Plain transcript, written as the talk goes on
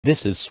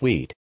This is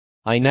sweet.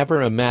 I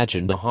never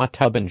imagined the hot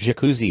tub and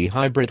jacuzzi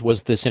hybrid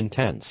was this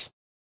intense.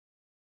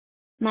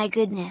 My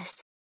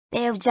goodness.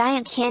 They have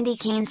giant candy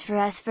canes for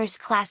us first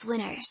class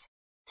winners.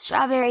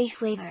 Strawberry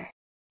flavor.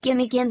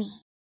 Gimme gimme.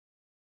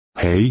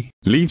 Hey,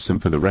 leave some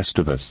for the rest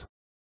of us.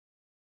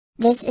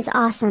 This is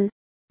awesome.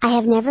 I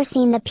have never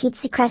seen the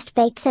pizza crust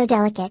baked so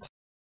delicate.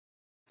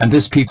 And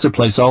this pizza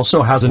place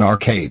also has an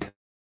arcade.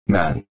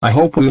 Man, I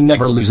hope we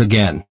never lose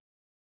again.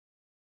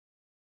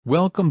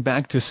 Welcome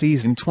back to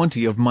Season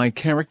 20 of my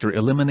character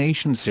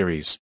elimination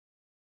series.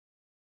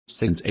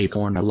 Since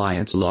Acorn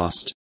Alliance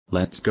lost,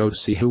 let's go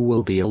see who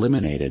will be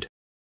eliminated.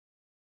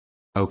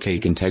 Okay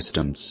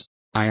contestants,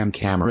 I am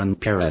Cameron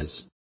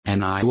Perez,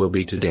 and I will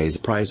be today's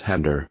prize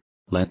handler.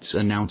 Let's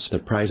announce the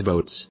prize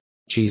votes.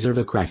 Cheezer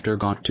the Crafter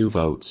got 2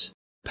 votes.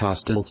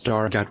 Pastel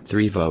Star got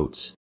 3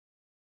 votes.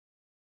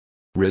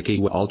 Ricky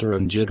Walter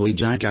and Jiggly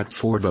Jai got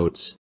 4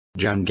 votes.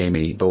 John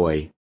Gamey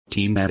Boy,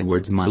 Team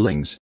Edwards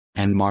Mullings,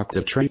 and Mark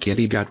the Trey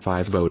Kitty got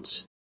 5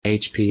 votes.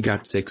 HP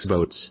got 6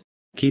 votes.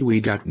 Kiwi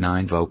got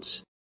 9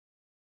 votes.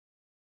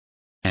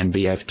 And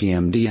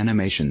BFTMD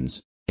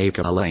Animations,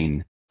 Aka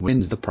Lane,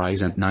 wins the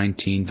prize at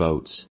 19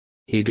 votes.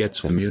 He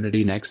gets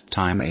immunity next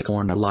time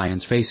Acorn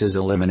Alliance faces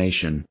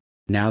elimination.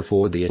 Now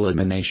for the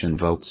elimination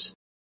votes.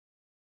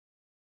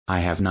 I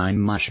have 9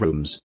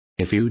 mushrooms.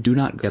 If you do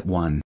not get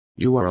one,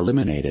 you are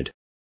eliminated.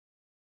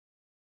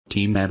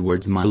 Team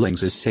Edwards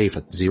Mullings is safe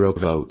at 0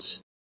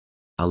 votes.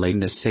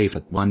 Elaine is safe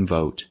at 1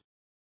 vote.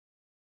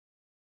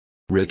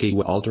 Ricky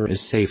Walter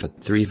is safe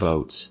at 3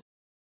 votes.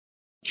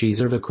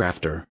 Cheezer the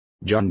Crafter,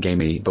 John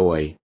Gamey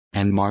Boy,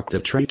 and Mark the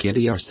Trey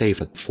Kitty are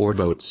safe at 4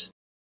 votes.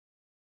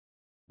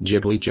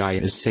 Jiggly Jai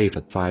is safe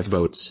at 5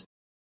 votes.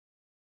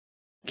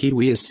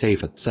 Kiwi is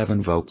safe at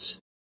 7 votes.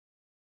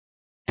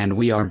 And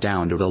we are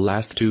down to the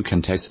last 2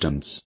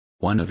 contestants.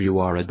 One of you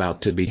are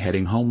about to be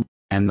heading home,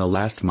 and the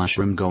last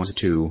mushroom goes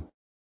to...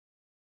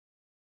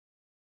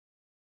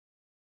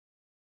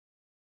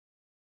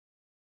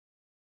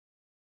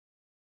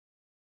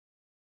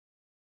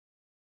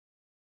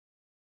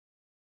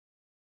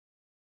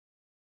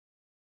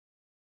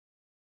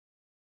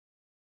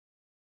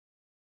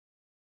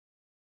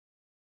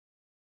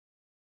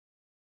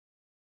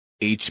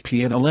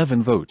 HP at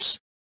 11 votes.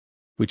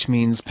 Which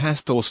means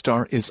Pastel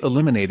Star is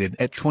eliminated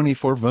at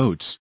 24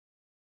 votes.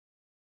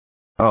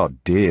 Oh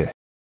dear.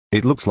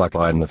 It looks like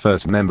I am the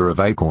first member of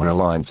Acorn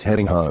Alliance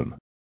heading home.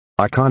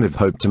 I kind of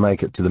hoped to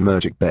make it to the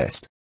Magic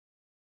Best.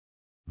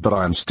 But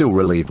I am still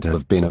relieved to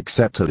have been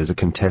accepted as a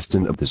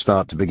contestant at the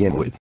start to begin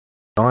with.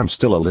 I'm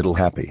still a little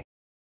happy.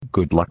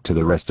 Good luck to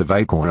the rest of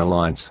Acorn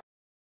Alliance.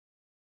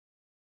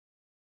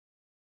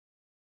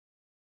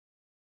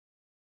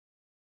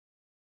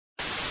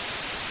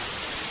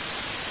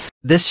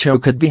 This show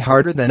could be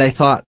harder than I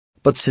thought,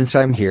 but since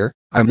I'm here,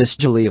 I miss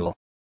Jaleel.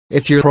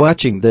 If you're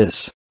watching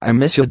this, I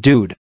miss you,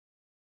 dude.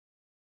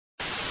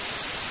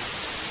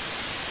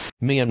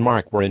 Me and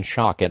Mark were in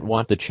shock at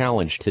what the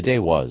challenge today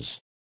was.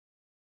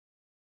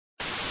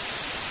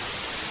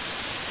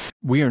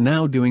 We are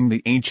now doing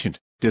the ancient,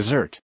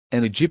 dessert,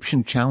 and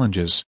Egyptian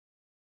challenges.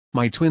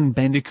 My twin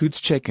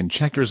bandicoots Check and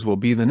Checkers will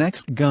be the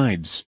next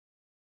guides.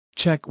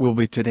 Check will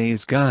be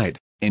today's guide,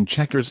 and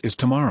Checkers is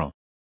tomorrow.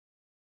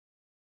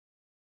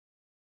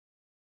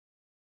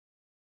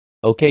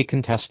 Okay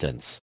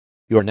contestants.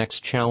 Your next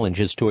challenge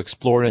is to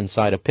explore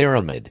inside a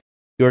pyramid.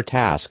 Your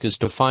task is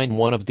to find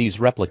one of these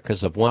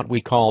replicas of what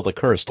we call the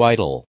cursed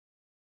idol.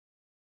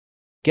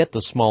 Get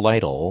the small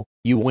idol,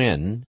 you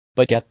win,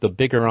 but get the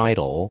bigger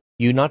idol,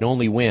 you not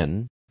only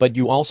win, but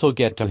you also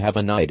get to have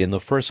a night in the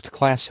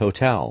first-class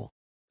hotel.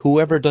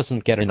 Whoever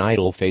doesn't get an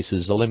idol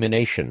faces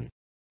elimination.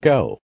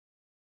 Go.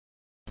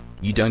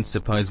 You don't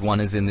suppose one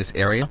is in this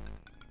area?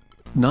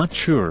 Not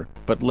sure,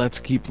 but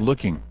let's keep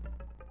looking.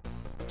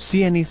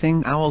 See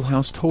anything Owl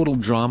House Total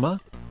Drama?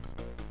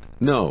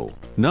 No,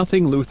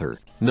 nothing Luther,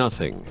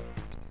 nothing.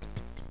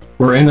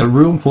 We're in a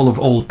room full of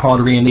old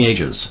pottery in the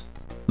ages.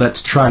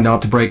 Let's try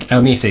not to break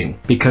anything,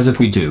 because if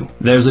we do,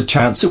 there's a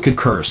chance it could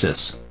curse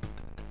us.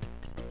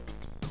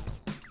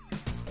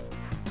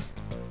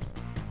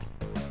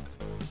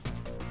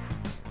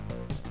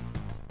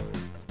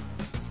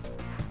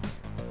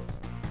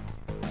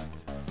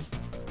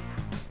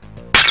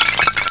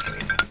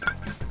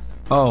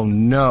 Oh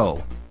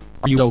no.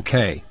 Are you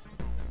okay?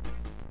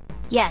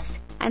 Yes,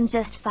 I'm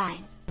just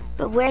fine.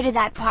 But where did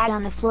that pot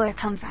on the floor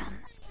come from?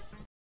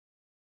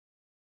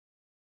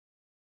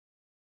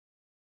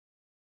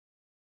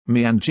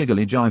 Me and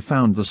Jiggly Jai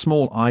found the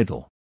small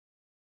idol.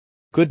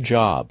 Good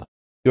job.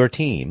 Your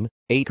team,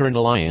 Acorn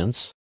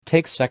Alliance,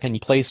 takes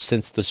second place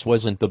since this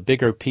wasn't the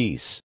bigger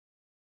piece.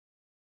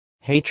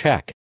 Hey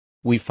Check.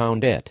 We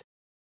found it.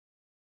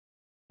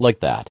 Like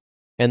that.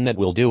 And that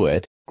will do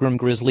it. Grim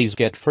Grizzlies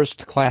get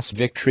first-class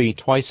victory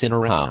twice in a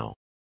row.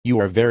 You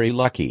are very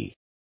lucky.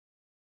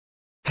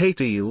 Hey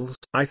Deals,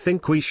 I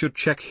think we should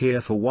check here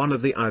for one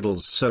of the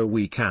idols so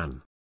we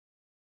can.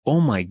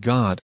 Oh my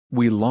god,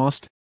 we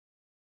lost.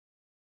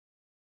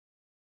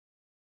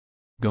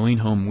 Going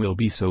home will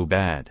be so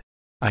bad.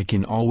 I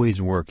can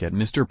always work at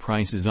Mr.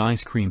 Price's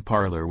ice cream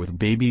parlor with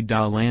Baby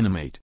Doll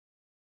Animate.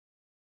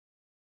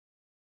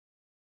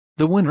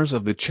 The winners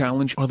of the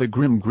challenge are the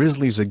Grim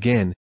Grizzlies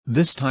again,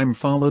 this time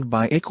followed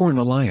by Acorn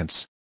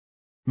Alliance.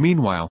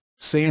 Meanwhile,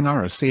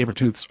 Sayonara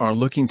Sabertooths are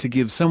looking to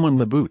give someone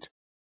the boot.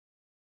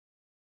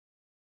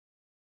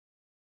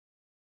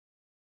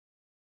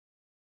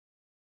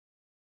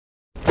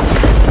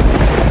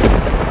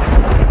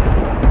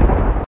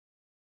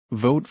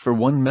 Vote for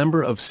one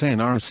member of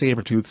Sayonara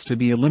Sabertooths to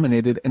be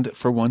eliminated and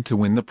for one to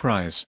win the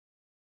prize.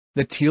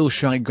 The teal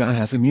shy guy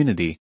has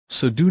immunity,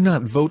 so do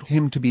not vote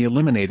him to be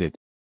eliminated.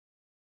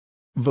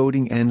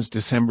 Voting ends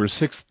December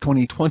 6,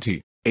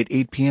 2020, at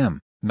 8 p.m.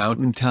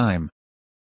 Mountain Time.